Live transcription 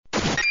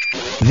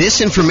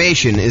This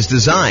information is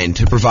designed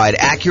to provide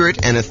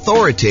accurate and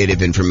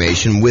authoritative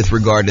information with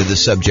regard to the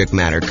subject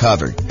matter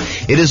covered.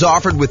 It is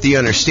offered with the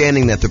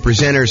understanding that the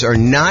presenters are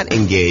not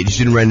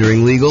engaged in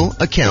rendering legal,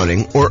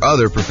 accounting, or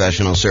other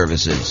professional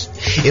services.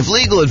 If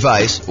legal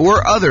advice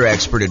or other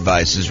expert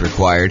advice is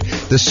required,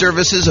 the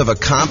services of a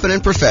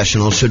competent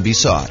professional should be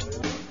sought.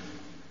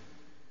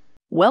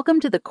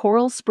 Welcome to the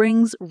Coral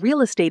Springs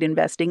Real Estate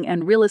Investing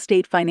and Real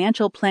Estate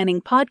Financial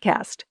Planning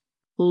Podcast.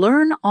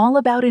 Learn all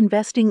about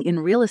investing in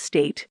real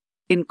estate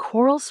in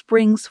Coral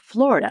Springs,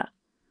 Florida.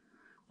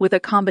 With a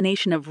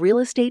combination of real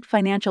estate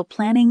financial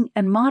planning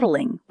and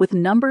modeling with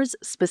numbers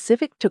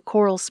specific to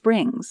Coral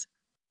Springs,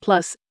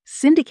 plus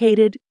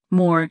syndicated,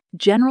 more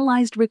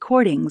generalized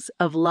recordings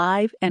of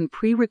live and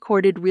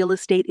pre-recorded real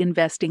estate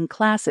investing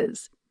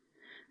classes.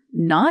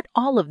 Not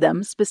all of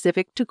them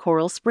specific to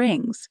Coral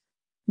Springs.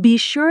 Be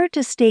sure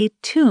to stay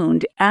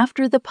tuned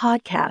after the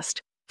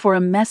podcast for a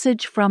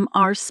message from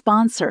our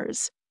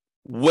sponsors.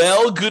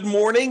 Well, good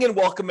morning and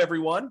welcome,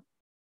 everyone.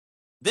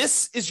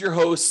 This is your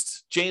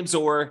host, James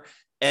Orr,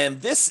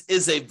 and this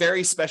is a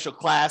very special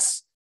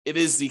class. It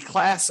is the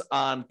class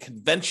on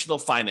conventional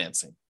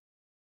financing.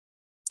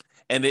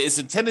 And it is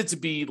intended to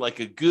be like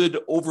a good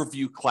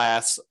overview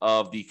class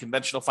of the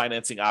conventional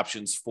financing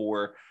options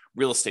for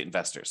real estate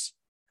investors.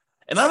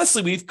 And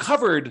honestly, we've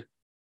covered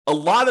a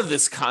lot of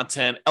this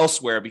content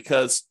elsewhere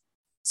because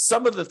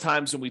some of the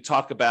times when we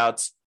talk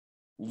about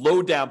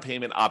low down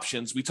payment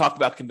options, we talk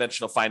about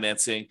conventional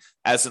financing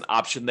as an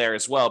option there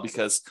as well,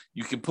 because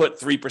you can put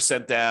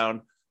 3%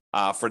 down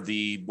for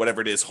the,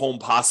 whatever it is, Home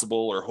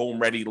Possible or Home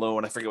Ready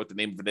loan. I forget what the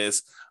name of it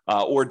is,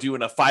 or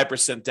doing a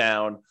 5%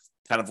 down,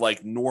 kind of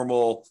like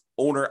normal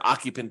owner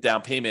occupant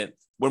down payment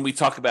when we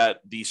talk about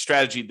the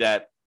strategy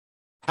that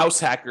house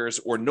hackers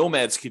or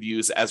nomads could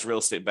use as real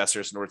estate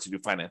investors in order to do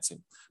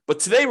financing. But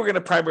today we're going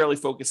to primarily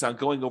focus on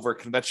going over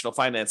conventional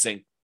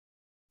financing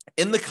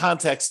in the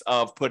context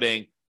of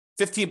putting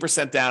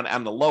 15% down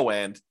on the low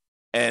end,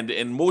 and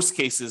in most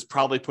cases,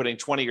 probably putting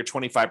 20 or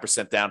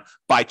 25% down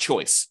by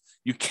choice.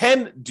 You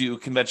can do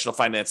conventional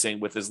financing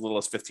with as little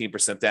as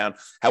 15% down.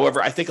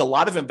 However, I think a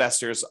lot of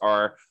investors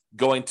are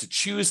going to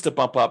choose to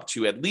bump up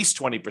to at least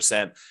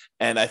 20%.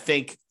 And I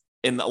think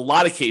in a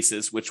lot of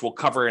cases, which we'll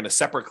cover in a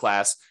separate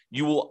class,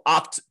 you will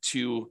opt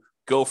to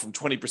go from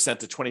 20%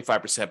 to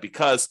 25%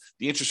 because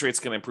the interest rate's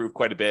going to improve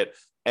quite a bit.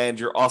 And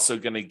you're also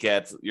going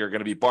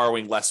to be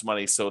borrowing less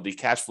money, so the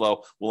cash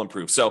flow will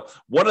improve. So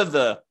one of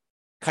the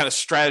kind of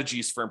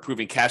strategies for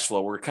improving cash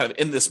flow, we're kind of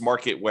in this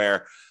market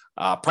where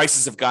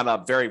prices have gone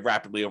up very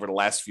rapidly over the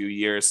last few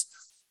years.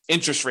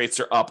 Interest rates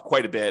are up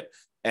quite a bit,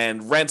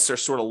 and rents are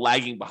sort of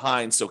lagging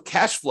behind. So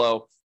cash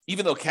flow,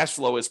 even though cash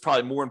flow is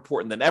probably more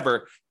important than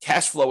ever,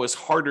 cash flow is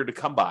harder to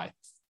come by.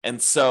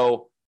 And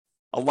so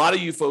a lot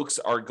of you folks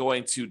are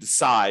going to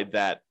decide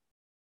that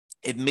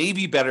it may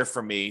be better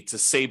for me to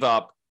save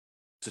up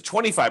to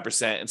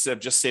 25% instead of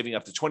just saving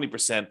up to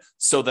 20%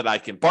 so that I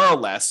can borrow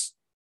less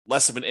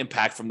of an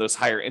impact from those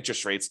higher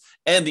interest rates.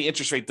 And the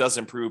interest rate does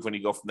improve when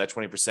you go from that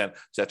 20% to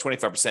that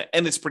 25%.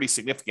 And it's pretty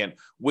significant,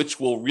 which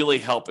will really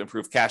help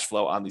improve cash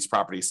flow on these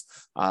properties.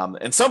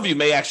 And some of you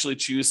may actually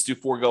choose to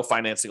forego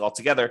financing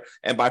altogether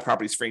and buy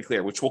properties free and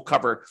clear, which we'll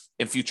cover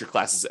in future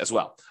classes as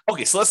well.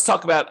 Okay, so let's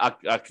talk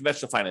about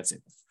conventional financing.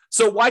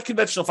 So why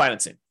conventional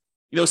financing?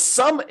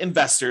 Some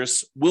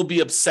investors will be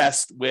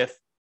obsessed with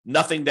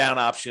nothing down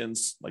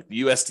options like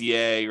the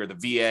USDA or the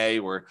VA,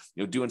 or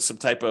doing some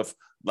type of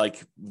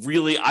like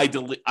really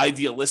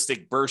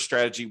idealistic burst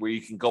strategy where you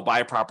can go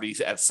buy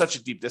properties at such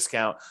a deep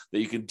discount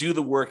that you can do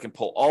the work and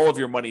pull all of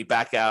your money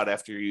back out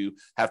after you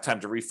have time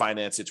to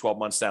refinance it 12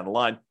 months down the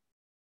line.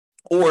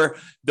 Or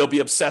they'll be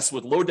obsessed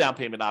with low down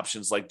payment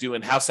options like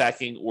doing house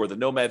hacking or the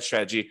nomad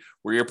strategy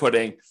where you're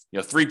putting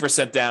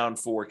 3% down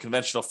for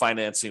conventional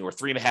financing or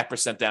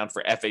 3.5% down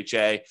for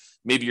FHA.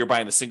 Maybe you're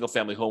buying a single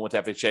family home with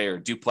FHA or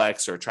a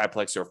duplex or a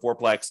triplex or a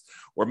fourplex,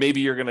 or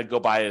maybe you're going to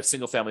go buy a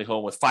single family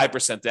home with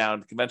 5%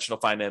 down conventional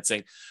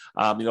financing.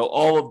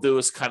 All of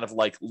those kind of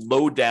like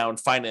low down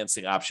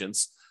financing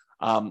options.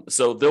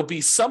 So there'll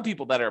be some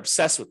people that are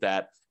obsessed with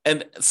that.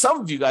 And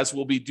some of you guys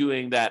will be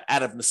doing that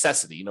out of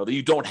necessity, that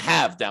you don't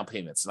have down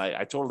payments. And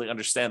I totally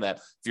understand that.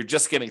 If you're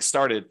just getting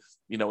started,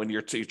 and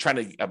you're trying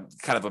to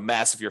kind of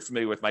amass, if you're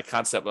familiar with my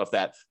concept of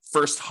that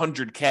first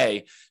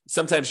 100K,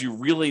 sometimes you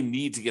really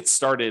need to get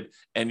started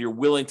and you're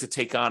willing to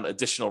take on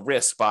additional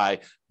risk by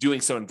doing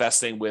some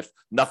investing with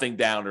nothing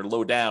down or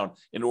low down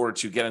in order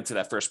to get into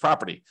that first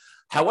property.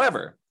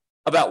 However,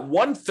 about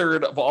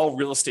 1/3 of all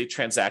real estate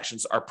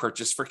transactions are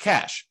purchased for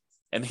cash.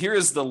 And here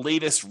is the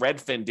latest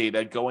Redfin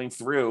data going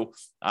through,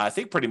 I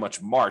think pretty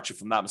much March,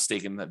 if I'm not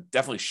mistaken. That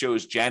definitely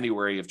shows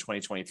January of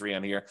 2023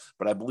 on here,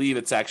 but I believe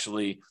it's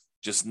actually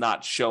just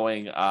not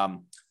showing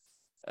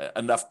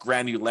enough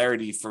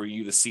granularity for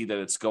you to see that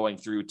it's going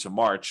through to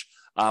March.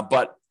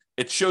 But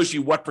it shows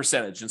you what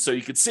percentage. And so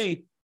you could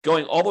see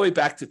going all the way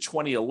back to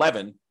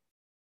 2011,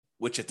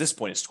 which at this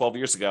point is 12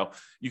 years ago,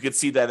 you could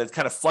see that it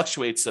kind of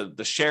fluctuates.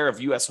 The share of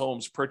U.S.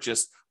 homes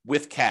purchased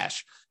with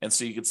cash. And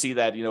so you can see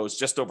that, it's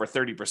just over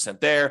 30%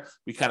 there.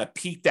 We kind of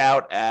peaked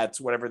out at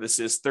whatever this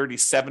is,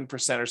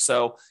 37% or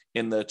so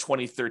in the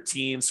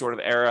 2013 sort of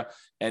era.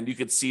 And you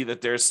can see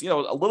that there's, a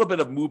little bit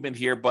of movement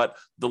here, but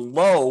the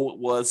low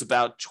was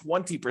about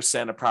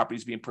 20% of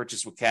properties being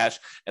purchased with cash.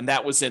 And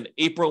that was in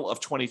April of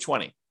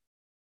 2020,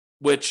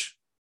 which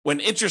when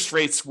interest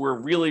rates were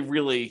really,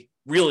 really,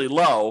 really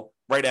low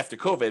right after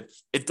COVID,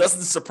 it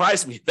doesn't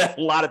surprise me that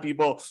a lot of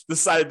people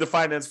decided to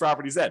finance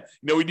properties then.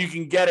 When you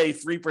can get a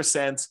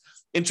 3%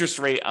 interest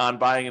rate on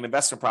buying an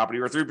investment property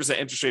or 3%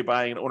 interest rate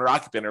buying an owner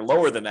occupant, or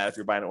lower than that if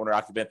you're buying an owner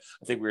occupant,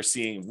 I think we were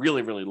seeing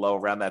really, really low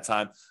around that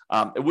time.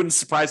 It wouldn't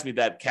surprise me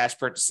that cash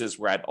purchases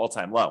were at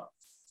all-time low.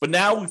 But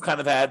now we've kind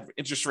of had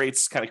interest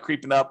rates kind of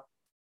creeping up,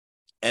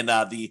 and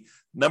the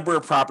number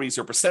of properties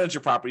or percentage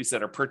of properties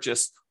that are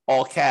purchased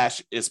all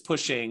cash is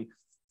pushing,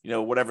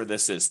 whatever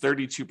this is,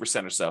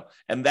 32% or so.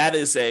 And that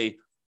is a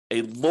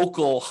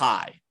local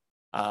high.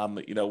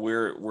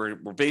 We're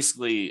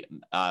basically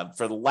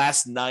for the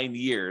last 9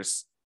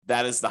 years,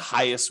 that is the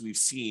highest we've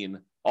seen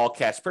all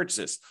cash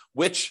purchases,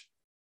 which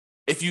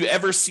if you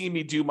ever see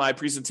me do my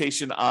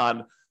presentation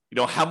on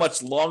how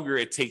much longer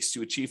it takes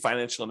to achieve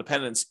financial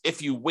independence,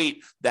 if you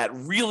wait that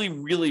really,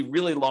 really,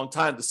 really long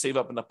time to save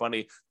up enough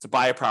money to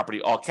buy a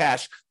property all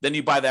cash, then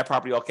you buy that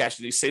property all cash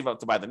and you save up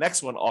to buy the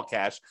next one all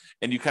cash.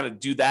 And you kind of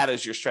do that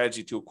as your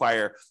strategy to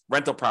acquire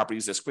rental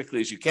properties as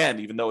quickly as you can,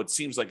 even though it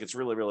seems like it's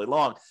really, really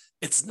long.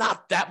 It's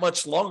not that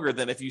much longer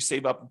than if you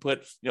save up and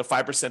put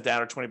 5%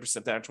 down or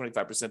 20% down or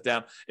 25%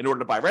 down in order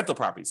to buy rental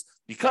properties,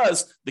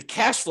 because the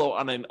cash flow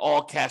on an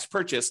all cash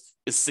purchase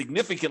is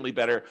significantly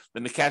better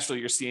than the cash flow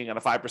you're seeing on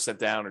a 5%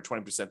 down or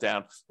 20%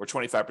 down or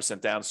 25%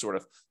 down sort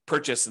of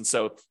purchase. And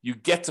so you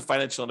get to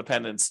financial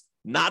independence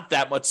not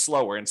that much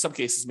slower, in some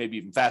cases, maybe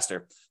even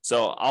faster.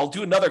 So I'll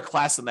do another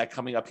class on that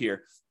coming up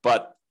here,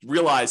 but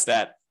realize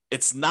that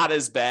it's not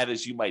as bad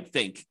as you might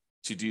think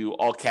to do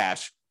all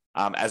cash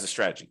as a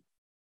strategy.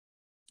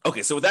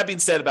 Okay, so with that being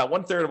said, about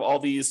 1/3 of all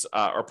these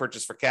are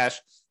purchased for cash,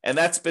 and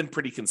that's been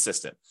pretty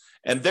consistent.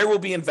 And there will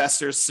be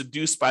investors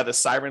seduced by the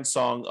siren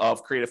song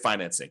of creative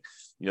financing.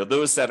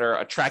 Those that are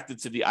attracted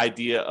to the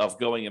idea of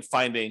going and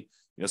finding,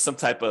 some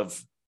type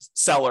of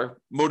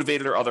seller,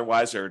 motivated or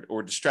otherwise,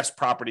 or distressed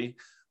property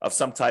of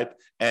some type,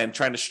 and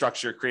trying to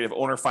structure creative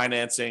owner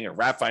financing or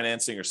wrap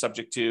financing or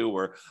subject to,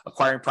 or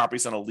acquiring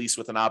properties on a lease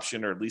with an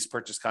option or lease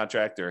purchase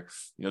contract, or,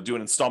 do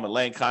an installment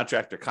land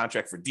contract or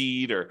contract for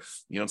deed, or,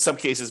 in some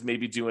cases,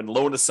 maybe doing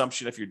loan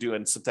assumption if you're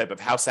doing some type of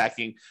house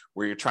hacking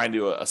where you're trying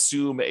to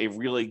assume a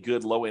really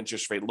good low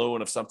interest rate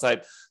loan of some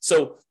type.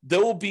 So there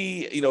will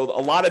be, a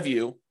lot of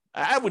you,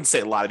 I wouldn't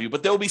say a lot of you,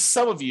 but there will be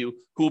some of you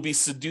who will be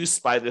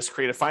seduced by this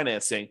creative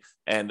financing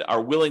and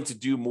are willing to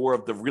do more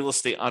of the real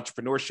estate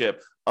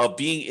entrepreneurship of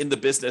being in the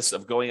business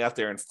of going out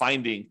there and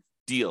finding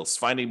deals,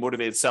 finding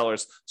motivated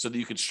sellers so that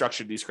you can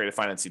structure these creative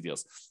financing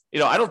deals.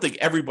 I don't think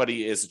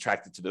everybody is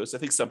attracted to those. I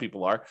think some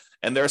people are,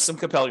 and there are some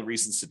compelling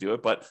reasons to do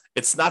it, but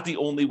it's not the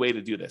only way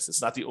to do this.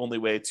 It's not the only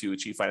way to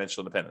achieve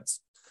financial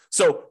independence.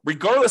 So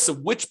regardless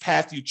of which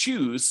path you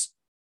choose,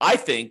 I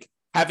think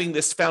having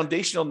this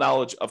foundational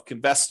knowledge of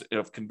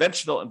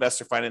conventional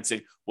investor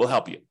financing will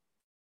help you.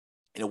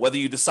 Whether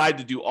you decide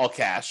to do all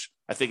cash,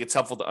 I think it's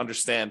helpful to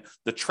understand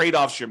the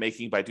trade-offs you're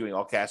making by doing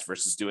all cash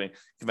versus doing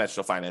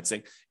conventional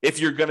financing. If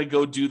you're going to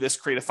go do this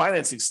creative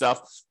financing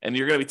stuff and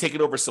you're going to be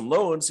taking over some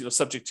loans,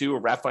 subject to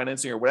or wrap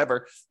financing or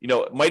whatever,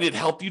 might it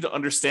help you to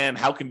understand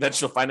how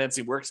conventional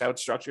financing works, how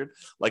it's structured,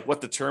 like what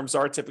the terms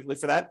are typically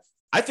for that?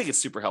 I think it's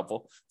super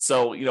helpful.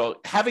 So,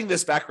 having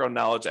this background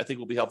knowledge, I think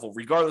will be helpful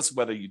regardless of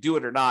whether you do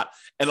it or not.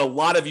 And a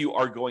lot of you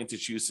are going to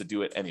choose to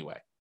do it anyway.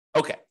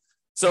 Okay.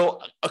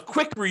 So a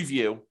quick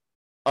review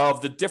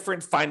of the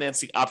different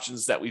financing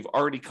options that we've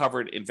already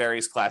covered in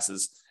various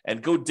classes,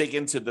 and go dig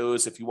into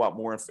those if you want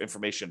more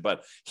information.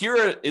 But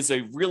here is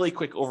a really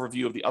quick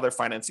overview of the other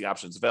financing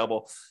options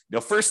available.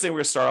 First thing we're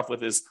going to start off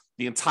with is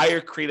the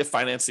entire creative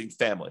financing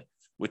family,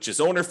 which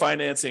is owner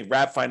financing,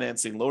 wrap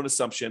financing, loan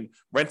assumption,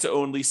 rent to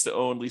own, lease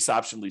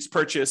option, lease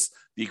purchase,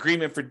 the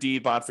agreement for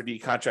deed, bond for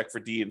deed, contract for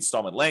deed,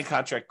 installment land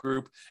contract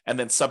group, and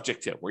then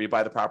subject to, where you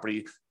buy the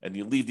property and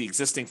you leave the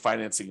existing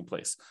financing in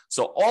place.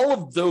 So all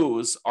of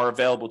those are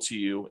available to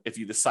you if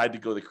you decide to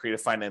go the creative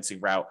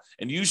financing route.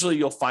 And usually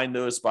you'll find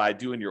those by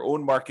doing your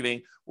own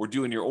marketing or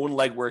doing your own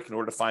legwork in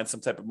order to find some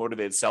type of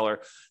motivated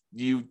seller.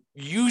 You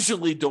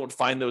usually don't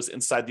find those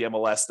inside the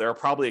MLS. There are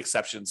probably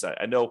exceptions.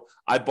 I know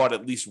I bought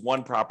at least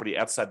one property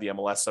outside the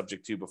MLS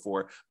subject to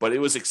before, but it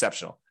was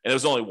exceptional. And it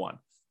was only one.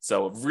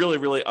 So really,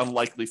 really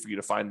unlikely for you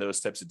to find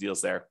those types of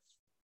deals there.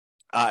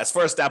 As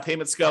far as down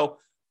payments go,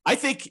 I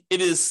think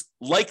it is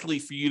likely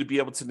for you to be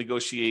able to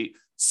negotiate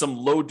some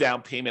low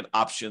down payment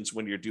options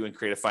when you're doing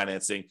creative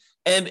financing.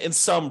 And in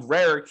some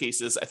rare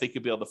cases, I think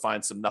you'll be able to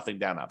find some nothing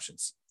down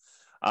options.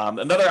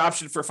 Another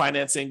option for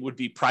financing would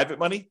be private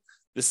money.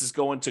 This is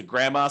going to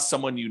grandma,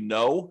 someone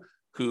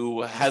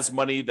who has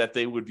money that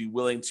they would be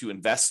willing to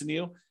invest in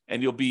you.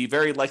 And you'll be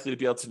very likely to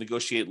be able to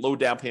negotiate low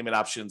down payment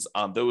options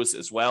on those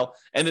as well.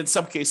 And in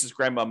some cases,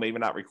 grandma may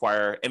not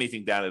require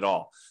anything down at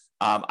all.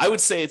 I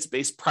would say it's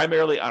based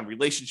primarily on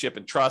relationship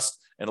and trust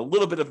and a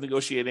little bit of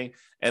negotiating,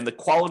 and the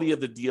quality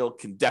of the deal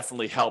can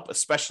definitely help,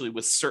 especially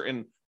with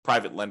certain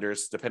private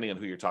lenders, depending on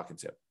who you're talking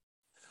to.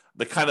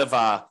 The kind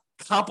of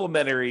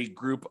complementary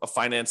group of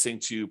financing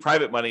to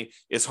private money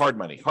is hard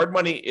money. Hard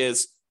money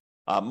is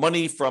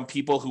money from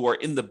people who are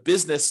in the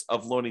business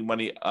of loaning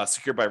money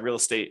secured by real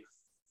estate.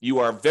 You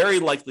are very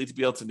likely to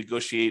be able to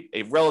negotiate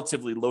a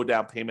relatively low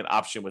down payment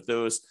option with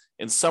those.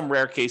 In some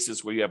rare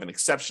cases where you have an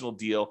exceptional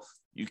deal,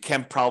 you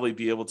can probably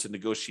be able to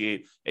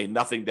negotiate a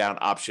nothing down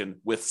option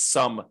with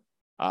some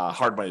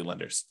hard money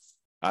lenders.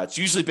 It's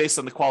usually based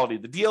on the quality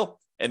of the deal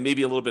and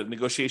maybe a little bit of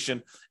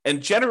negotiation.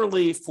 And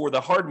generally for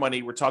the hard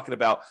money, we're talking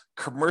about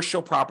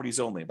commercial properties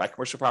only. By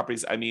commercial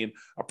properties, I mean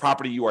a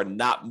property you are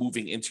not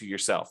moving into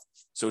yourself.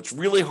 So it's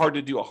really hard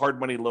to do a hard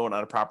money loan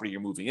on a property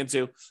you're moving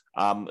into,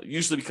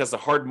 usually because the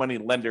hard money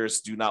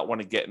lenders do not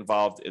want to get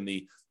involved in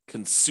the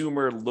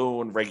consumer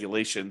loan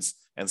regulations.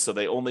 And so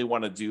they only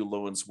want to do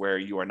loans where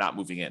you are not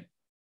moving in.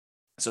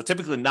 So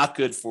typically not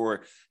good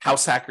for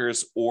house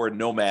hackers or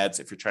nomads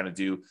if you're trying to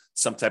do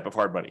some type of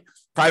hard money.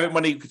 Private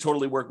money could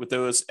totally work with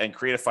those, and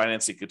creative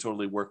financing could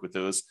totally work with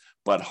those.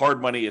 But hard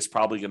money is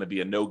probably going to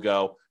be a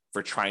no-go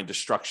for trying to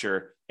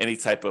structure any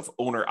type of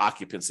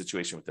owner-occupant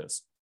situation with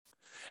those.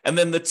 And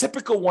then the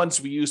typical ones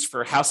we use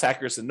for house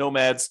hackers and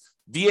nomads,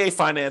 VA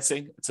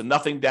financing. It's a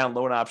nothing down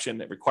loan option.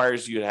 It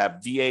requires you to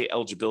have VA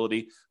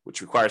eligibility,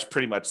 which requires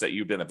pretty much that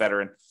you've been a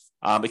veteran.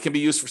 It can be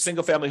used for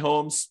single family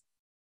homes,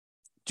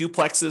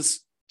 duplexes,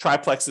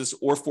 triplexes,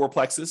 or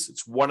fourplexes.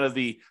 It's one of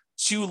the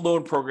 2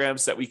 loan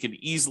programs that we can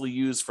easily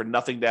use for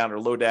nothing down or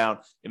low down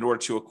in order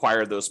to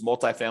acquire those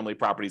multifamily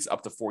properties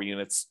up to 4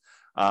 units.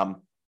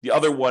 The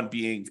other one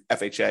being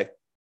FHA.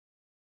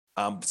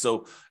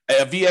 So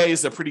a VA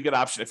is a pretty good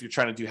option if you're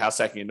trying to do house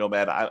hacking and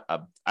nomad.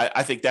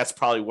 I think that's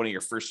probably one of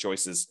your first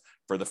choices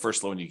for the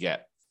first loan you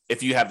get,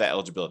 if you have that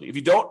eligibility. If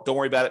you don't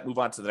worry about it. Move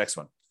on to the next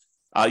one.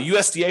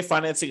 USDA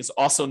financing is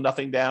also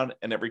nothing down,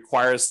 and it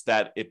requires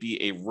that it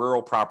be a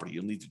rural property.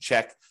 You'll need to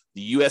check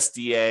the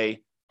USDA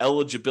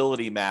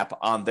eligibility map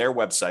on their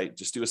website.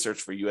 Just do a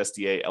search for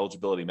USDA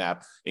eligibility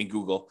map in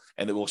Google,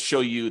 and it will show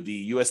you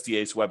the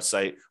USDA's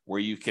website where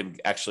you can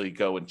actually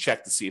go and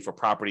check to see if a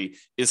property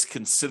is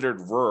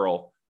considered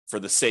rural for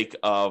the sake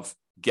of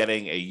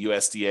getting a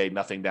USDA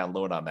nothing down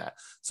loan on that.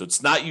 So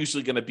it's not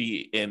usually going to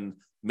be in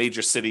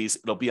major cities.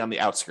 It'll be on the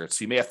outskirts.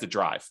 So you may have to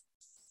drive.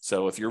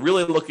 So if you're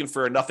really looking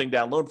for a nothing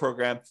down loan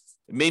program,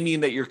 it may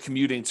mean that you're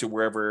commuting to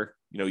wherever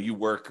you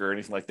work or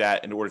anything like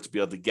that in order to be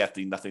able to get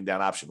the nothing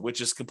down option, which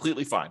is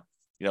completely fine.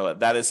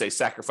 That is a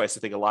sacrifice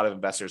I think a lot of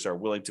investors are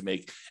willing to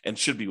make and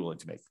should be willing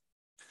to make.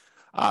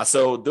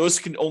 So those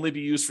can only be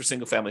used for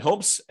single family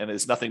homes and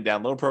is nothing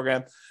down loan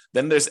program.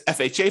 Then there's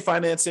FHA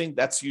financing.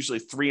 That's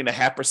usually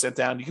 3.5%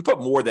 down. You can put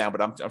more down,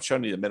 but I'm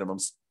showing you the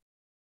minimums.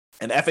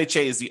 And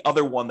FHA is the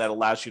other one that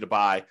allows you to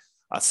buy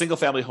single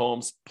family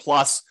homes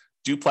plus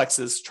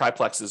duplexes,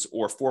 triplexes,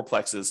 or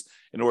fourplexes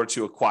in order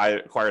to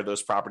acquire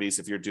those properties.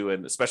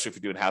 Especially if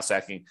you're doing house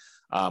hacking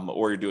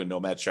or you're doing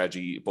nomad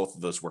strategy, both of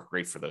those work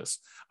great for those.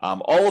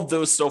 All of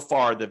those so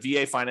far, the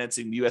VA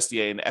financing, the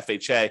USDA, and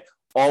FHA,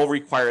 all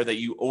require that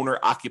you own or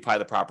occupy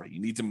the property.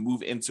 You need to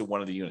move into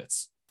one of the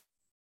units,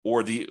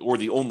 or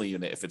the only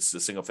unit if it's a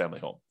single family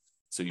home.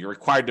 So you're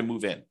required to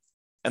move in.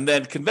 And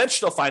then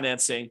conventional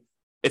financing,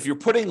 if you're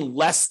putting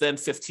less than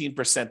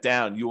 15%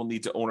 down, you will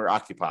need to own or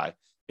occupy.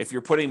 If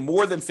you're putting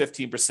more than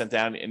 15%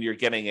 down and you're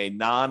getting a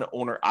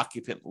non-owner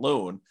occupant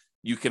loan,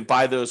 you can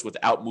buy those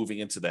without moving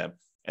into them.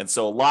 And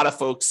so a lot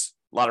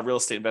of real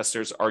estate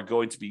investors are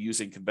going to be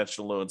using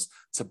conventional loans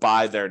to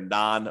buy their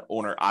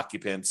non-owner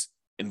occupant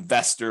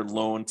investor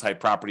loan type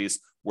properties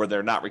where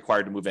they're not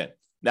required to move in.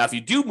 Now, if you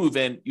do move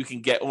in, you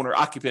can get owner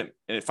occupant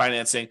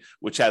financing,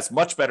 which has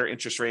much better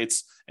interest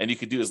rates, and you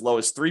could do as low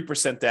as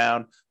 3%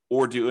 down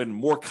or doing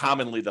more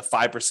commonly the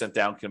 5%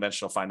 down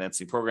conventional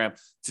financing program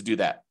to do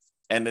that.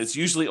 And it's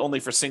usually only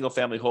for single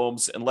family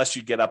homes unless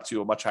you get up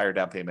to a much higher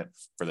down payment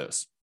for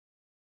those.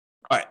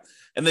 All right.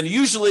 And then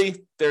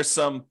usually there's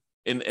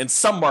in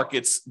some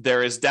markets,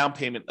 there is down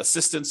payment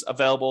assistance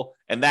available,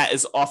 and that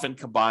is often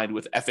combined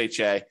with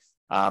FHA.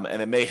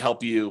 And it may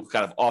help you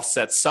kind of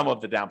offset some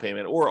of the down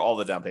payment or all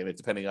the down payment,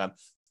 depending on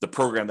the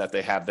program that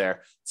they have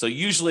there. So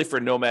usually for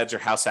nomads or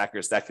house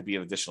hackers, that could be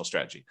an additional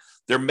strategy.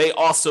 There may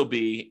also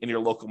be in your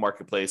local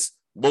marketplace,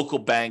 local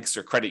banks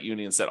or credit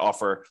unions that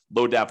offer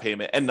low down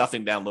payment and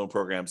nothing down loan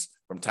programs.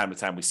 From time to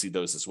time, we see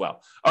those as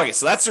well. Okay,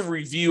 so that's a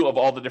review of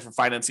all the different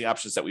financing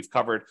options that we've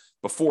covered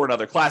before in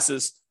other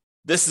classes.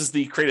 This is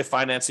the creative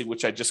financing,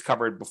 which I just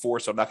covered before,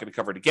 so I'm not going to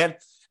cover it again.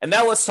 And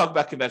now let's talk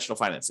about conventional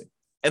financing,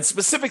 and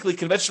specifically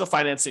conventional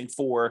financing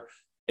for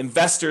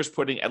investors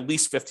putting at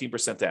least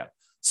 15% down.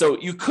 So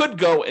you could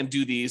go and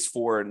do these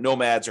for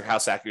nomads or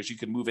house hackers. You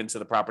could move into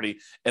the property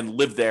and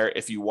live there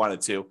if you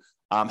wanted to.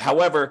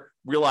 However,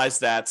 realize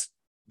that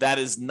that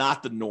is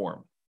not the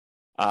norm.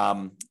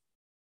 And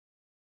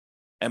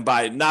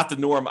by not the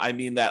norm, I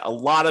mean that a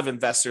lot of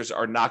investors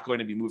are not going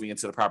to be moving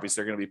into the properties.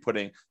 They're going to be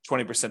putting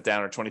 20%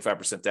 down or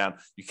 25% down.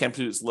 You can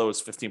put as low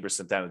as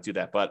 15% down to do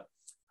that. But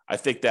I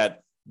think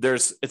that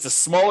it's a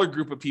smaller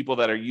group of people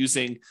that are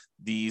using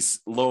these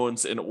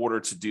loans in order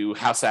to do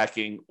house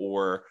hacking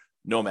or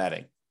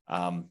nomading.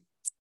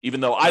 Even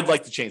though I'd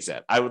like to change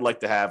that. I would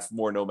like to have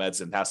more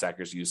nomads and house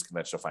hackers use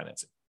conventional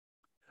financing.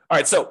 All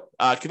right, so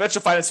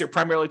conventional finance here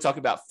primarily talking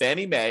about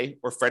Fannie Mae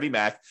or Freddie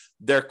Mac.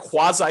 They're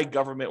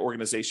quasi-government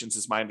organizations,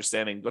 is my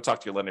understanding. Go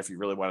talk to your lender if you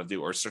really want to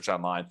do, or search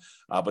online.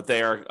 But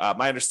they are,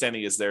 my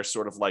understanding is they're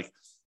sort of like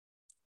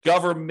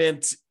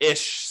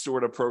government-ish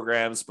sort of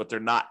programs, but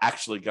they're not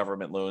actually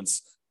government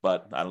loans.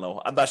 But I don't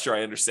know. I'm not sure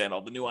I understand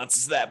all the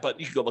nuances of that, but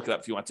you can go look it up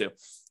if you want to.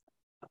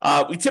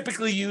 We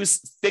typically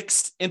use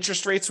fixed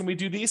interest rates when we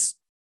do these.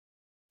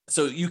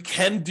 So you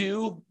can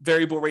do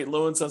variable rate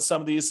loans on some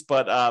of these,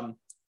 but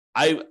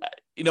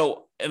in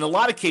a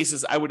lot of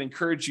cases, I would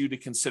encourage you to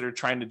consider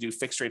trying to do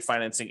fixed rate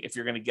financing if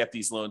you're going to get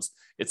these loans.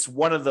 It's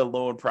one of the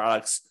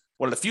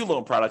few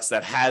loan products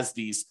that has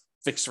these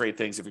fixed rate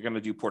things. If you're going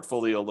to do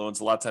portfolio loans,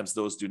 a lot of times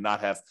those do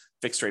not have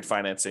fixed rate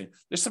financing.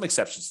 There's some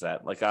exceptions to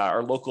that. Like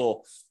our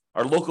local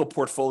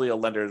portfolio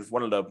lender,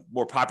 one of the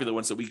more popular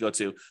ones that we go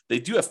to, they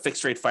do have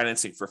fixed rate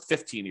financing for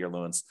 15-year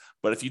loans.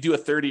 But if you do a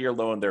 30-year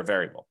loan, they're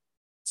variable.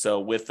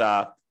 So with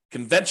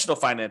conventional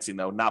financing,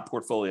 though, not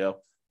portfolio,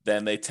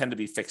 then they tend to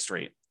be fixed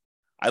rate.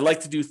 I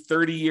like to do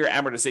 30-year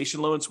amortization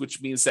loans,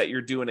 which means that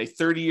you're doing a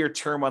 30-year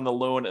term on the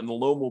loan and the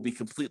loan will be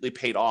completely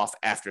paid off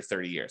after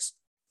 30 years.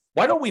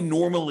 Why don't we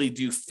normally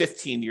do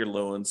 15-year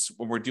loans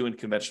when we're doing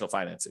conventional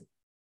financing?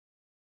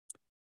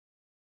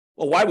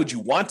 Well, why would you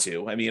want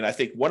to? I mean, I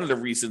think one of the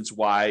reasons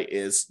why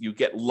is you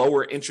get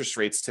lower interest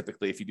rates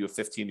typically if you do a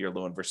 15-year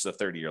loan versus a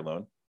 30-year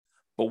loan.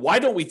 But why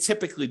don't we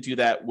typically do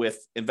that with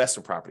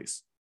investment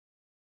properties?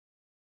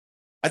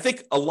 I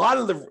think one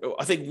of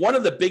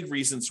the big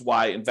reasons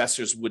why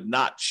investors would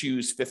not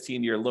choose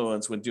 15-year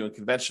loans when doing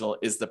conventional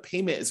is the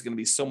payment is going to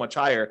be so much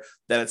higher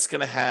that it's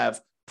going to have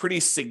pretty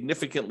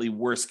significantly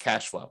worse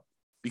cash flow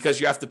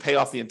because you have to pay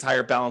off the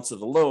entire balance of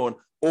the loan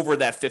over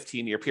that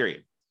 15-year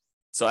period.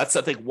 So that's,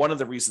 I think, one of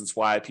the reasons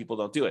why people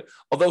don't do it.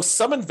 Although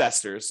some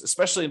investors,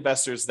 especially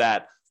investors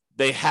that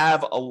they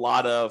have a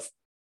lot of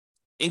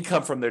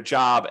income from their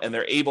job and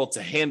they're able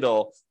to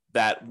handle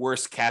that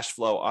worse cash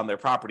flow on their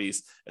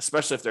properties,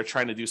 especially if they're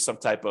trying to do some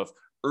type of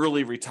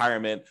early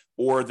retirement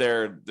or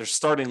they're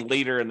starting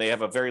later and they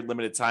have a very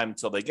limited time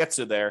until they get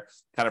to their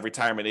kind of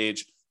retirement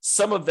age.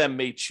 Some of them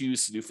may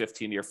choose to do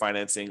 15-year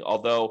financing,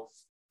 although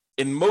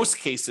in most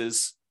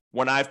cases,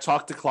 when I've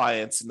talked to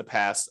clients in the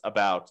past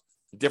about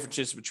the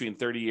differences between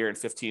 30-year and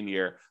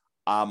 15-year,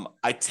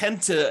 I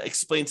tend to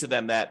explain to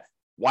them that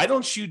why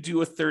don't you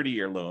do a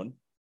 30-year loan?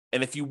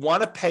 And if you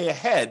want to pay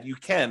ahead, you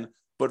can,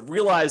 but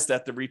realize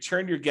that the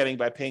return you're getting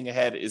by paying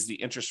ahead is the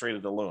interest rate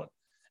of the loan.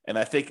 And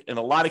I think in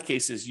a lot of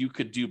cases, you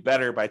could do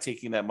better by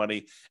taking that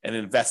money and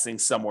investing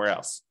somewhere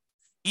else.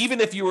 Even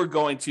if you were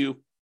going to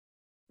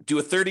do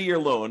a 30-year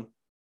loan,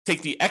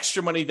 take the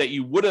extra money that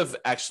you would have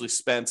actually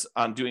spent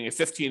on doing a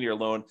 15-year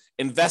loan,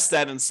 invest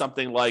that in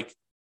something like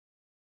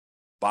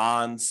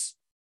bonds,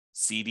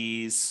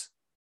 CDs,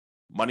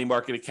 money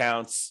market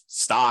accounts,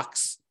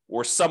 stocks,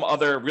 or some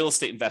other real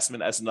estate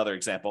investment as another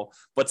example,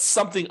 but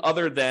something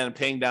other than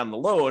paying down the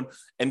loan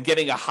and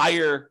getting a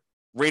higher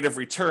rate of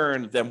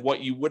return than what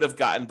you would have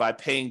gotten by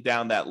paying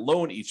down that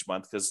loan each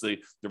month, because the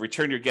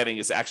return you're getting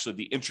is actually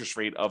the interest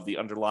rate of the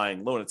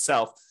underlying loan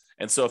itself.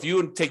 And so if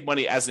you take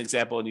money as an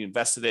example and you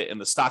invested it in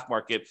the stock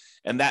market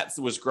and that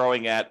was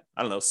growing at,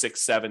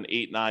 6, 7,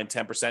 8, 9,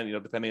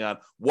 10%, depending on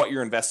what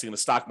you're investing in the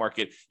stock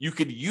market, you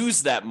could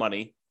use that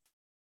money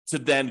to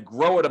then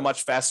grow at a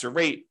much faster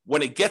rate.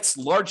 When it gets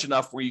large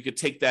enough where you could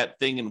take that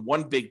thing in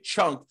one big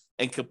chunk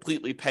and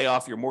completely pay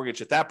off your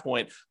mortgage at that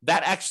point,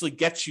 that actually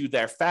gets you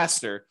there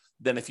faster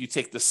than if you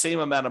take the same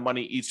amount of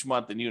money each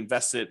month and you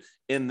invest it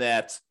in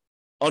that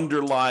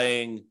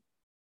underlying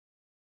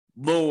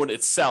loan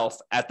itself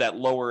at that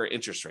lower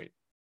interest rate.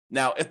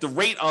 Now, if the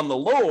rate on the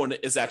loan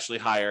is actually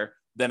higher,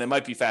 then it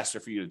might be faster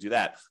for you to do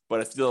that.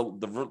 But if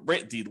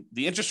the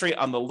interest rate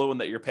on the loan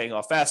that you're paying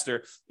off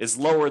faster is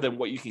lower than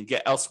what you can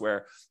get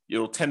elsewhere,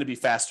 it'll tend to be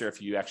faster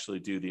if you actually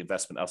do the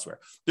investment elsewhere.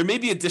 There may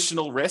be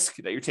additional risk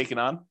that you're taking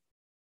on.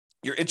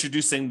 You're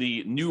introducing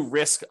the new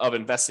risk of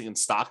investing in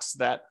stocks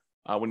that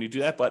when you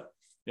do that. But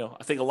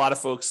I think a lot of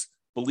folks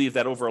believe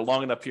that over a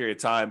long enough period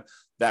of time,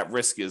 that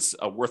risk is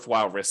a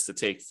worthwhile risk to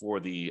take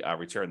for the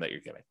return that you're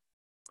getting.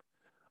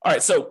 All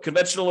right, so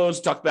conventional loans,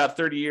 talk about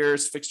 30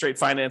 years, fixed rate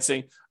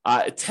financing.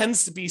 It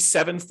tends to be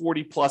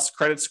 740 plus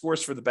credit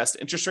scores for the best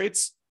interest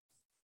rates.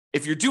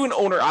 If you're doing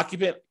owner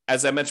occupant,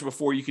 as I mentioned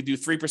before, you could do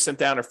 3%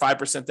 down or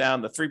 5%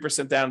 down. The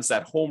 3% down is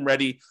that home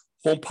ready,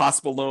 home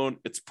possible loan.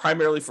 It's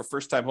primarily for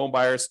first-time home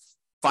buyers.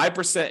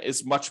 5%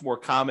 is much more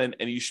common,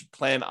 and you should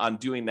plan on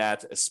doing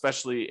that,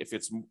 especially if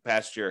it's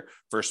past your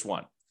first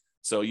one.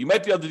 So you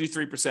might be able to do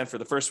 3% for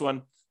the first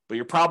one, but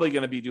you're probably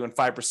going to be doing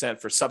 5%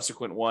 for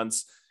subsequent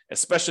ones,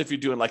 especially if you're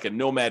doing like a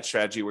nomad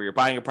strategy where you're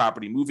buying a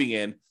property, moving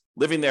in,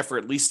 living there for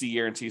at least a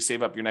year until you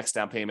save up your next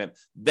down payment,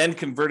 then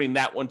converting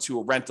that one to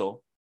a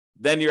rental.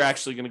 Then you're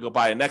actually going to go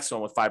buy a next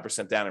one with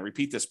 5% down and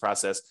repeat this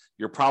process.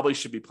 You probably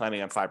should be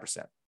planning on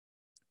 5%.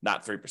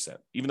 not 3%,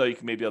 even though you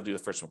can maybe I'll do the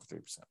first one for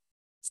 3%.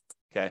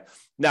 Okay.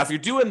 Now, if you're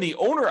doing the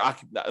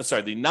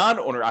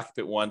non-owner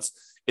occupant ones,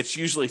 it's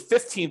usually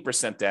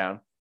 15%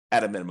 down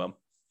at a minimum.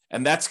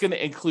 And that's going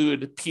to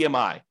include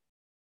PMI.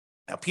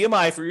 Now,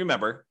 PMI, if you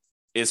remember,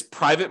 is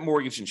private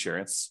mortgage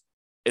insurance.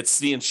 It's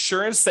the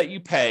insurance that you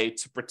pay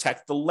to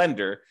protect the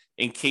lender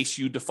in case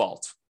you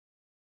default.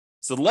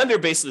 So the lender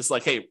basically is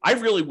like, hey, I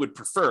really would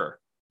prefer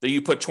that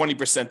you put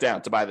 20%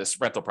 down to buy this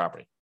rental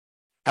property.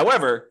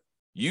 However,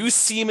 you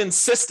seem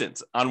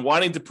insistent on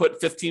wanting to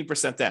put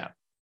 15% down.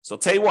 So I'll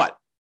tell you what,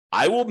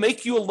 I will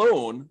make you a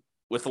loan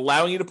with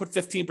allowing you to put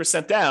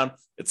 15% down.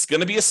 It's going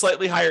to be a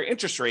slightly higher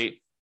interest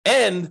rate.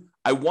 And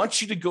I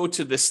want you to go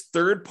to this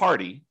third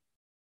party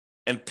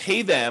and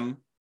pay them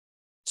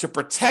to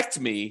protect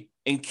me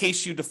in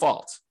case you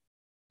default.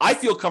 I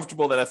feel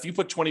comfortable that if you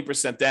put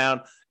 20%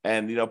 down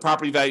and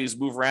property values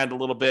move around a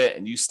little bit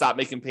and you stop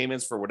making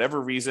payments for whatever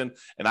reason,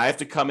 and I have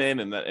to come in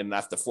and I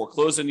have to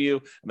foreclose on you,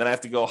 and then I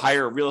have to go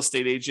hire a real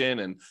estate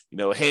agent and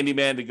a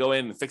handyman to go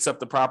in and fix up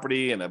the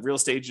property and a real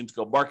estate agent to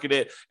go market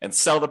it and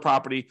sell the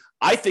property,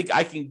 I think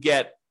I can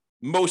get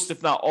most,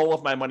 if not all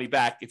of my money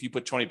back if you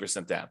put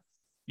 20% down.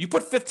 You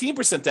put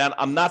 15% down,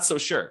 I'm not so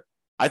sure.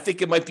 I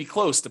think it might be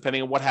close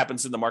depending on what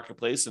happens in the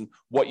marketplace and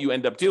what you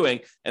end up doing.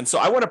 And so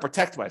I want to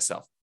protect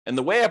myself. And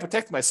the way I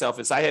protect myself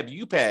is I have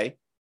you pay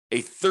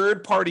a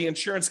third-party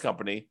insurance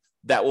company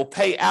that will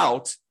pay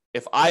out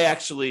if I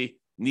actually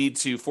need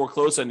to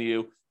foreclose on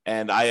you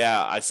and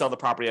I sell the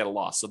property at a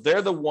loss. So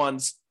they're the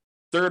ones,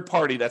 third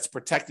party, that's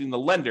protecting the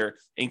lender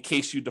in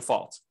case you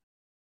default.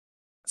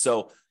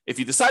 So if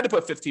you decide to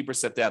put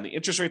 15% down, the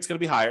interest rate's going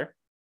to be higher.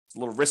 It's a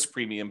little risk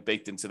premium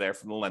baked into there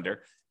from the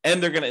lender,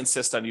 and they're going to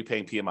insist on you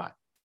paying PMI.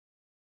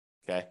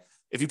 Okay.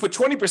 If you put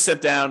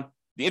 20% down,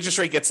 the interest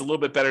rate gets a little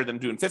bit better than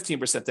doing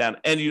 15% down,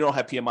 and you don't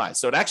have PMI.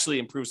 So it actually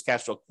improves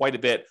cash flow quite a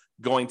bit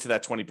going to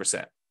that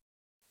 20%.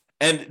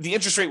 And the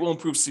interest rate will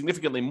improve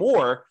significantly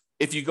more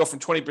if you go from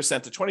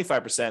 20% to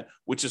 25%,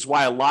 which is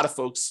why a lot of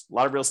folks, a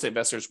lot of real estate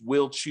investors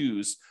will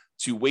choose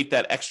to wait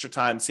that extra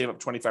time, save up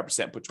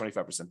 25%, put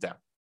 25% down.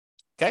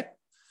 Okay.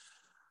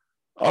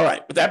 All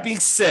right. With that being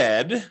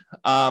said,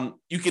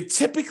 you could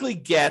typically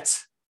get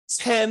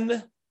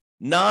 10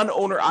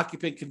 non-owner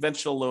occupant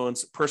conventional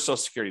loans per social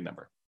security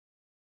number.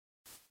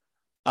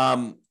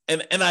 And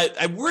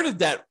I worded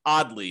that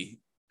oddly.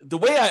 The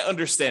way I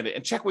understand it,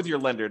 and check with your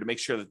lender to make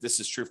sure that this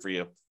is true for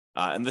you.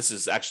 And this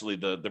is actually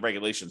the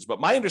regulations. But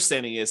my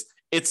understanding is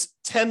it's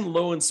 10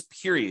 loans,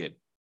 period,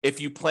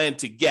 if you plan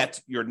to get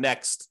your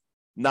next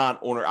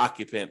non-owner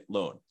occupant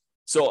loan.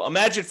 So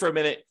imagine for a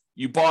minute,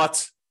 you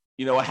bought,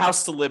 a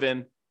house to live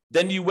in,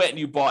 then you went and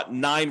you bought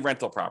 9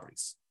 rental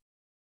properties,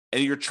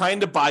 and you're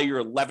trying to buy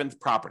your 11th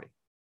property.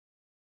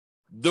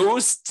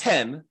 Those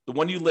 10, the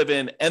one you live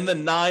in, and the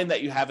 9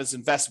 that you have as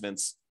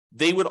investments,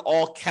 they would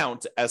all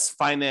count as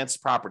finance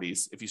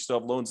properties if you still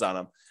have loans on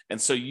them.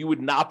 And so you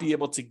would not be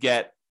able to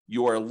get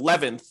your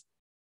 11th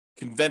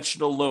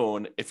conventional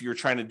loan if you're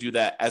trying to do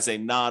that as a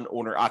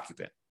non-owner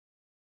occupant.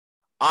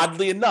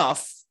 Oddly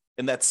enough,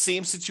 in that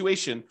same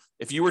situation,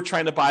 if you were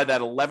trying to buy that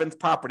 11th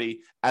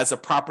property as a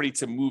property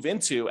to move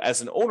into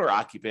as an owner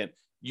occupant,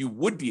 you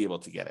would be able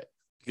to get it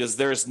because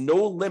there's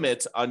no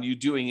limit on you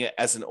doing it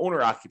as an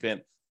owner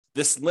occupant.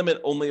 This limit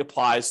only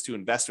applies to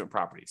investment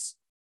properties.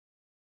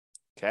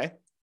 Okay,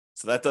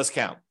 so that does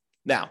count.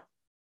 Now,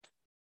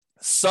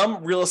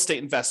 some real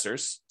estate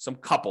investors, some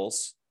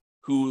couples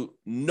who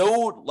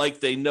know,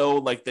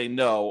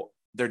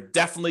 they're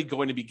definitely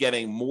going to be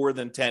getting more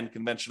than 10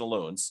 conventional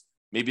loans.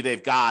 Maybe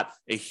they've got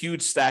a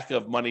huge stack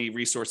of money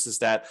resources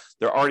that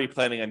they're already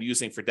planning on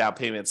using for down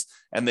payments,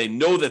 and they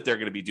know that they're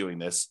going to be doing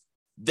this.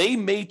 They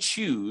may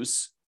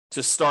choose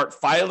to start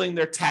filing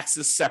their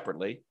taxes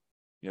separately,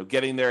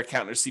 getting their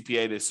accountant or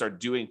CPA to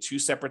start doing 2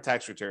 separate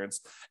tax returns.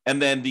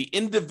 And then the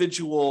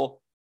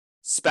individual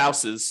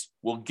spouses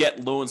will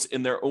get loans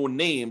in their own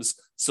names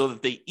so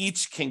that they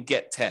each can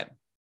get 10.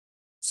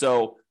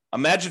 So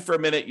imagine for a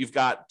minute, you've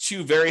got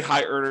 2 very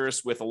high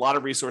earners with a lot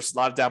of resources, a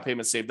lot of down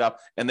payments saved up,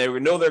 and they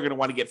know they're going to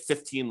want to get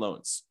 15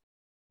 loans.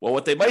 Well,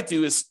 what they might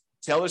do is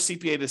tell their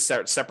CPA to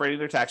start separating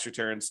their tax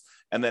returns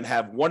and then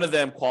have one of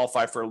them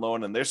qualify for a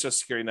loan and their social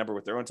security number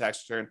with their own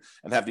tax return,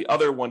 and have the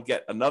other one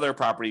get another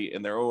property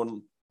in their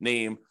own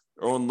name,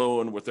 their own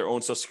loan with their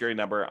own social security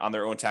number on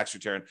their own tax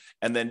return.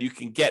 And then you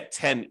can get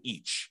 10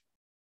 each.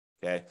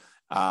 Okay.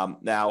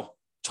 Now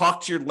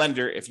talk to your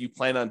lender. If you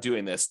plan on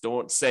doing this,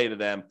 don't say to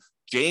them,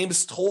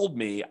 James told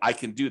me I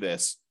can do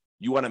this.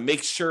 You want to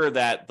make sure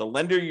that the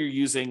lender you're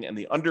using and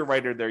the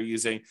underwriter they're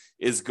using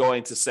is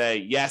going to say,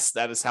 yes,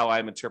 that is how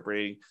I'm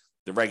interpreting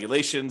the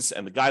regulations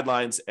and the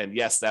guidelines. And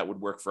yes, that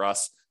would work for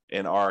us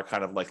in our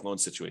kind of like loan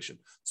situation.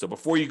 So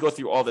before you go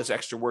through all this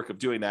extra work of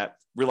doing that,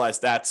 realize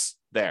that's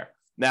there.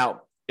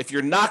 Now, if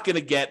you're not going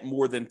to get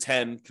more than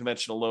 10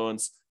 conventional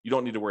loans, you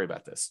don't need to worry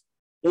about this.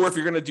 Or if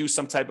you're going to do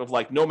some type of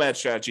like nomad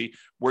strategy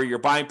where you're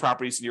buying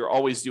properties and you're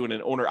always doing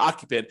an owner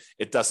occupant,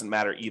 it doesn't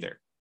matter either.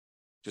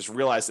 Just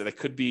realize that it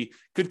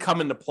could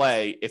come into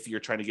play if you're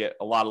trying to get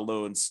a lot of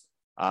loans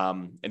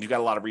and you've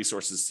got a lot of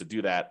resources to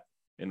do that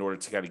in order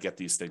to kind of get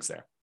these things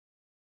there.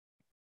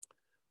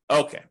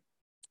 Okay.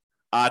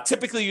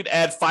 Typically, you'd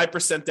add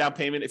 5% down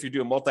payment if you're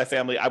doing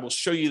multifamily. I will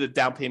show you the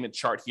down payment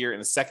chart here in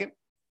a second.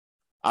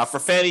 For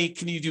Fannie,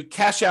 can you do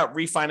cash out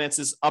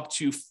refinances up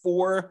to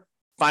 4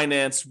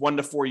 finance 1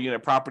 to 4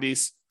 unit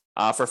properties?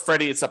 For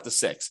Freddie, it's up to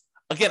 6.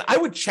 Again, I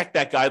would check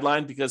that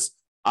guideline because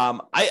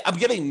I'm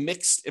getting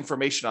mixed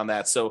information on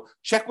that. So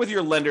check with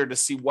your lender to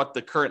see what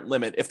the current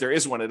limit, if there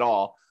is one at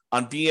all,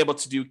 on being able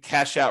to do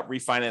cash out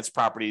refinance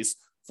properties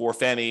for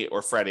Fannie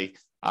or Freddie,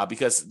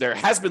 because there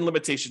has been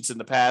limitations in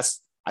the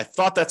past. I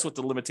thought that's what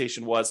the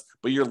limitation was,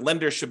 but your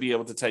lender should be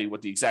able to tell you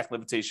what the exact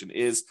limitation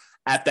is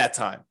at that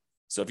time.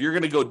 So if you're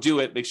going to go do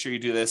it, make sure you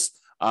do this.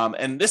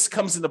 And this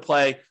comes into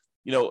play,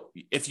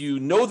 if you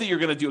know that you're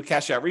going to do a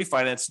cash out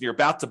refinance and you're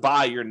about to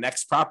buy your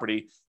next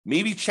property,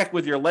 maybe check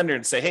with your lender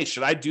and say, hey,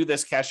 should I do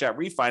this cash out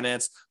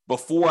refinance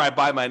before I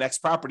buy my next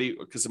property?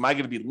 Because am I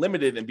going to be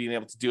limited in being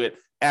able to do it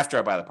after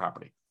I buy the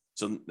property?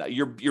 So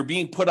you're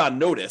being put on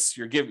notice.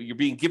 You're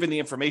being given the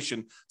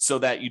information so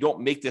that you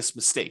don't make this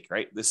mistake,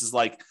 right? This is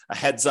like a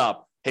heads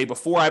up. Hey,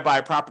 before I buy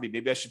a property,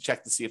 maybe I should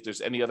check to see if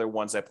there's any other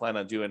ones I plan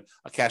on doing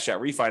a cash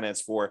out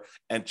refinance for,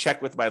 and check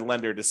with my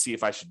lender to see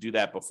if I should do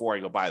that before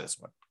I go buy this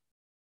one.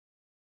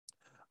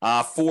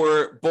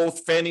 For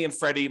both Fannie and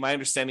Freddie, my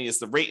understanding is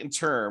the rate and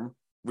term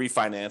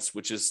refinance,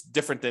 which is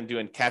different than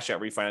doing cash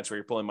out refinance where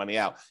you're pulling money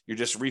out. You're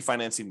just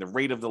refinancing the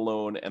rate of the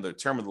loan and the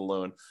term of the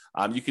loan.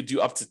 You could do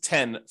up to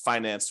 10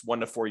 financed 1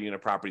 to 4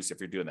 unit properties if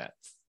you're doing that.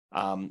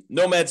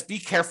 Nomads, be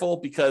careful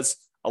because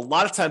a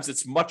lot of times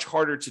it's much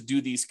harder to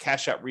do these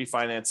cash out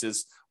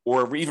refinances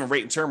or even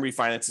rate and term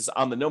refinances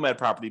on the Nomad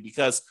property,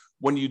 because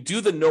when you do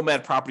the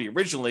Nomad property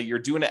originally, you're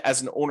doing it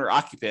as an owner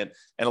occupant,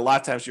 and a lot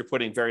of times you're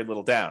putting very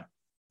little down.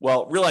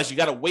 Well, realize you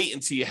got to wait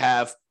until you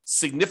have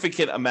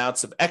significant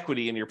amounts of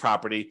equity in your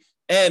property.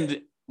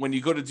 And when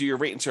you go to do your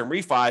rate and term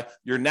refi,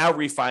 you're now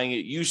refining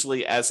it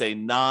usually as a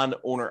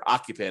non-owner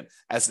occupant,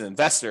 as an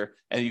investor,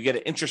 and you get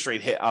an interest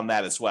rate hit on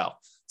that as well.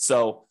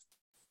 So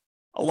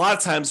a lot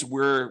of times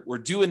we're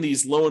doing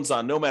these loans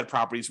on Nomad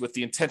properties with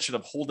the intention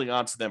of holding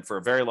on to them for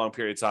a very long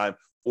period of time,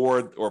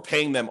 or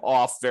paying them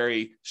off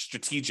very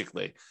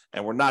strategically.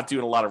 And we're not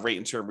doing a lot of rate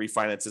and term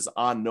refinances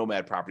on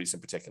Nomad properties in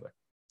particular.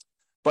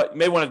 But you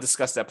may want to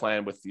discuss that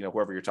plan with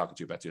whoever you're talking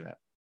to about doing that.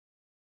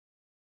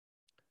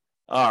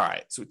 All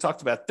right, so we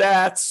talked about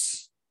that.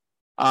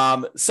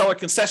 Seller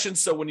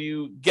concessions. So when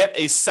you get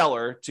a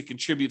seller to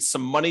contribute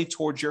some money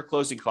towards your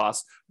closing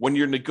costs when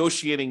you're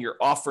negotiating your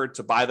offer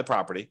to buy the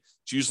property,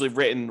 it's usually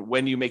written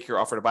when you make your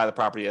offer to buy the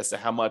property as to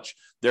how much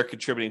they're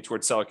contributing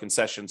towards seller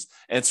concessions.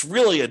 And it's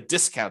really a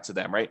discount to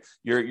them, right?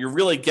 You're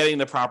really getting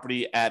the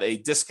property at a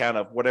discount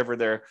of whatever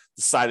they're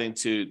deciding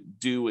to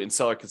do in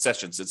seller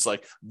concessions. It's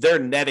like they're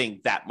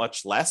netting that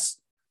much less.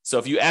 So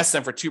if you ask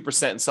them for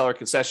 2% in seller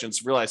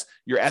concessions, realize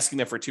you're asking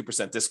them for a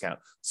 2% discount.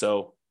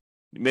 So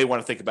you may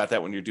want to think about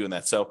that when you're doing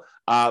that. So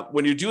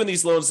when you're doing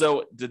these loans,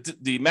 though,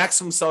 the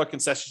maximum seller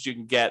concessions you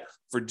can get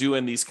for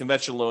doing these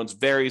conventional loans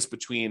varies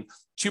between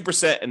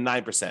 2% and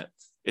 9%.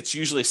 It's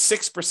usually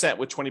 6%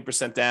 with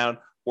 20% down,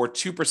 or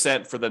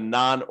 2% for the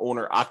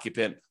non-owner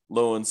occupant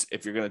loans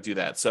if you're going to do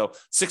that. So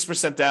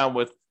 6% down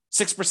with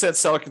 6%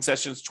 seller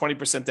concessions,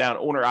 20% down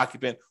owner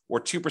occupant,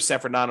 or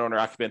 2% for non-owner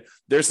occupant.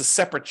 There's a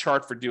separate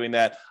chart for doing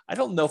that. I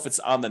don't know if it's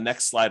on the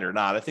next slide or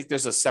not. I think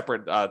there's a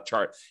separate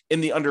chart in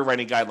the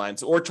underwriting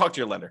guidelines, or talk to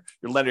your lender.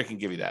 Your lender can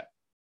give you that.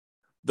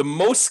 The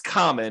most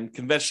common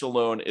conventional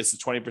loan is the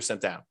 20%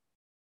 down.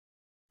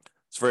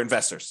 It's for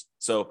investors.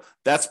 So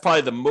that's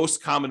probably the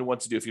most common one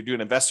to do. If you're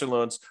doing investor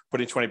loans,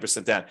 putting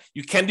 20% down.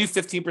 You can do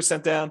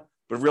 15% down,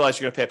 but realize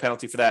you're going to pay a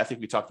penalty for that. I think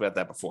we talked about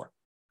that before.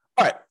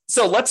 All right,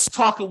 so let's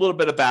talk a little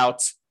bit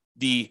about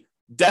the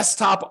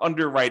desktop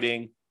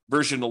underwriting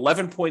version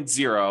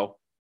 11.0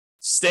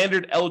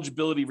 standard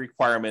eligibility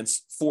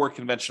requirements for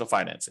conventional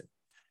financing.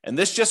 And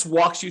this just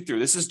walks you through.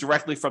 This is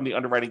directly from the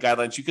underwriting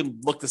guidelines. You can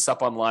look this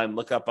up online,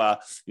 look up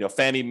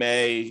Fannie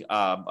Mae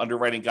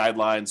underwriting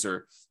guidelines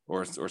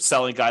or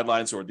selling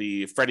guidelines, or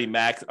the Freddie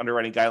Mac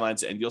underwriting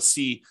guidelines, and you'll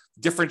see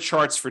different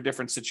charts for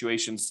different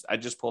situations. I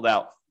just pulled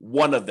out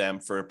one of them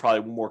for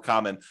probably more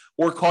common,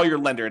 or call your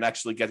lender and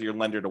actually get your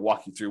lender to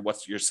walk you through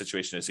what your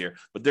situation is here.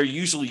 But they're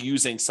usually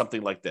using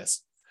something like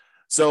this.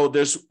 So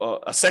there's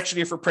a section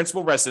here for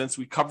principal residence.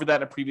 We covered that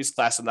in a previous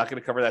class. I'm not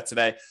going to cover that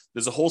today.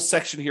 There's a whole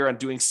section here on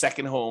doing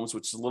second homes,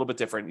 which is a little bit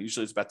different.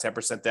 Usually it's about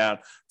 10% down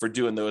for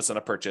doing those on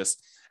a purchase.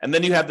 And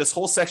then you have this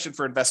whole section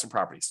for investment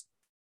properties.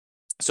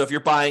 So if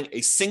you're buying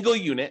a single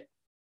unit,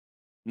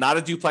 not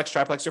a duplex,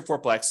 triplex, or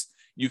fourplex,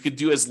 you could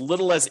do as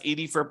little as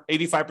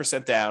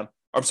 85% down.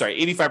 I'm sorry,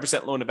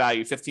 85% loan to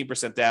value,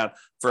 15% down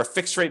for a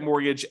fixed rate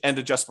mortgage and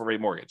adjustable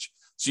rate mortgage.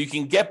 So you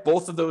can get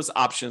both of those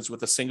options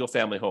with a single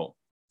family home.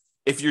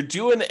 If you're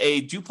doing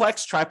a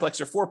duplex,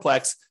 triplex, or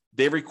fourplex,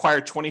 they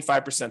require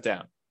 25%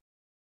 down.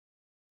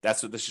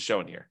 That's what this is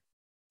showing here.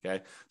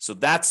 Okay. So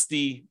that's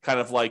the kind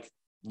of like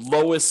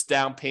lowest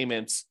down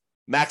payments.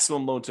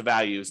 Maximum loan to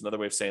value is another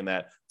way of saying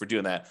that for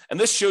doing that. And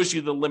this shows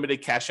you the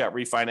limited cash out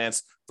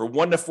refinance for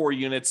 1 to 4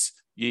 units.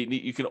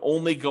 You can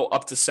only go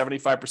up to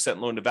 75%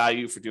 loan to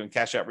value for doing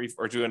cash out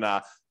or doing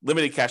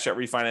limited cash out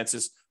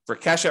refinances. For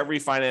cash out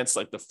refinance,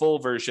 like the full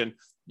version,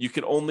 you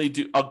can only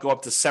go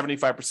up to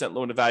 75%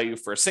 loan to value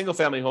for a single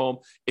family home.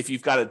 If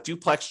you've got a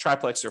duplex,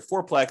 triplex, or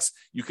fourplex,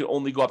 you can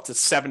only go up to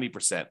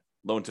 70%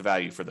 loan to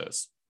value for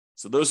those.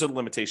 So those are the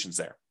limitations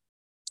there.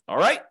 All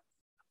right.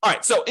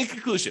 So in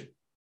conclusion,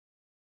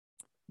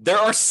 there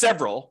are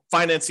several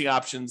financing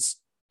options,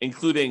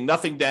 including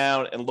nothing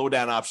down and low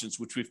down options,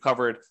 which we've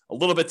covered a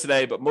little bit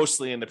today, but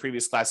mostly in the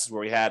previous classes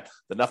where we had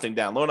the nothing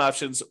down loan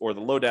options or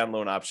the low down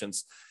loan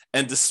options.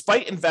 And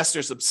despite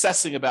investors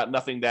obsessing about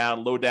nothing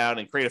down, low down,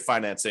 and creative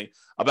financing,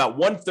 about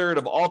 1/3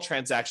 of all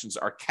transactions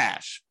are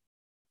cash.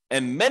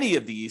 And many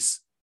of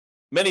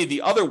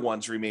the other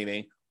ones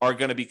remaining are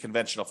going to be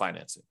conventional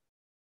financing.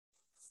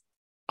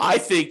 I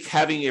think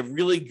having a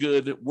really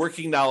good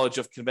working knowledge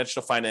of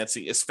conventional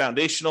financing is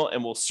foundational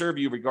and will serve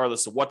you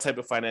regardless of what type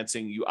of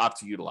financing you opt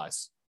to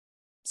utilize,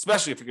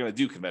 especially if you're going to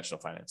do conventional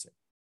financing.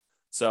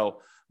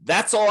 So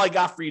that's all I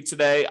got for you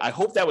today. I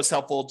hope that was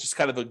helpful. Just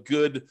kind of a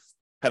good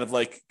kind of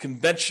like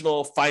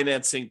conventional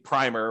financing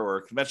primer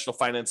or conventional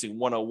financing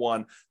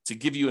 101 to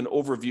give you an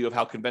overview of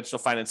how conventional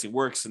financing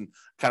works and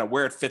kind of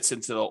where it fits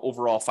into the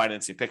overall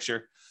financing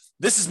picture.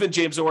 This has been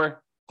James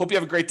Orr. Hope you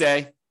have a great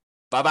day.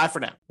 Bye-bye for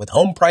now. With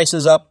home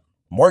prices up,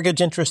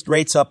 mortgage interest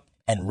rates up,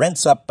 and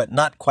rents up but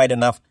not quite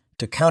enough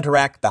to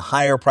counteract the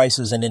higher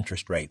prices and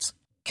interest rates,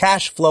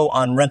 cash flow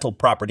on rental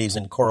properties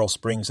in Coral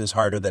Springs is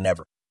harder than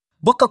ever.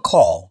 Book a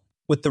call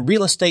with the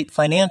Real Estate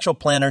Financial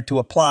Planner to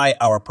apply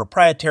our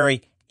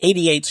proprietary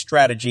 88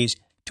 strategies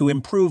to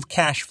improve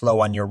cash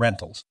flow on your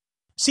rentals.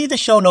 See the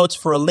show notes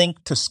for a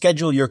link to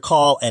schedule your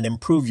call and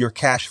improve your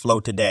cash flow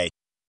today.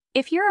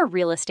 If you're a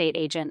real estate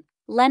agent,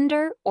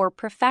 lender, or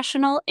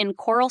professional in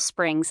Coral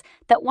Springs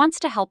that wants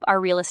to help our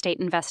real estate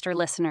investor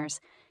listeners,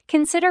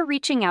 consider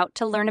reaching out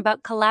to learn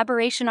about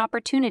collaboration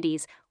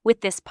opportunities with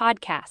this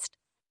podcast.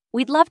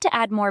 We'd love to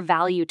add more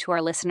value to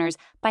our listeners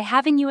by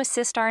having you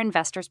assist our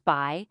investors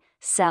buy,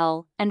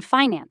 sell, and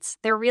finance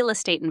their real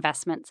estate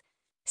investments.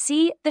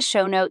 See the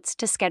show notes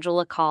to schedule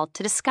a call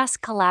to discuss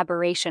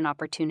collaboration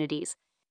opportunities.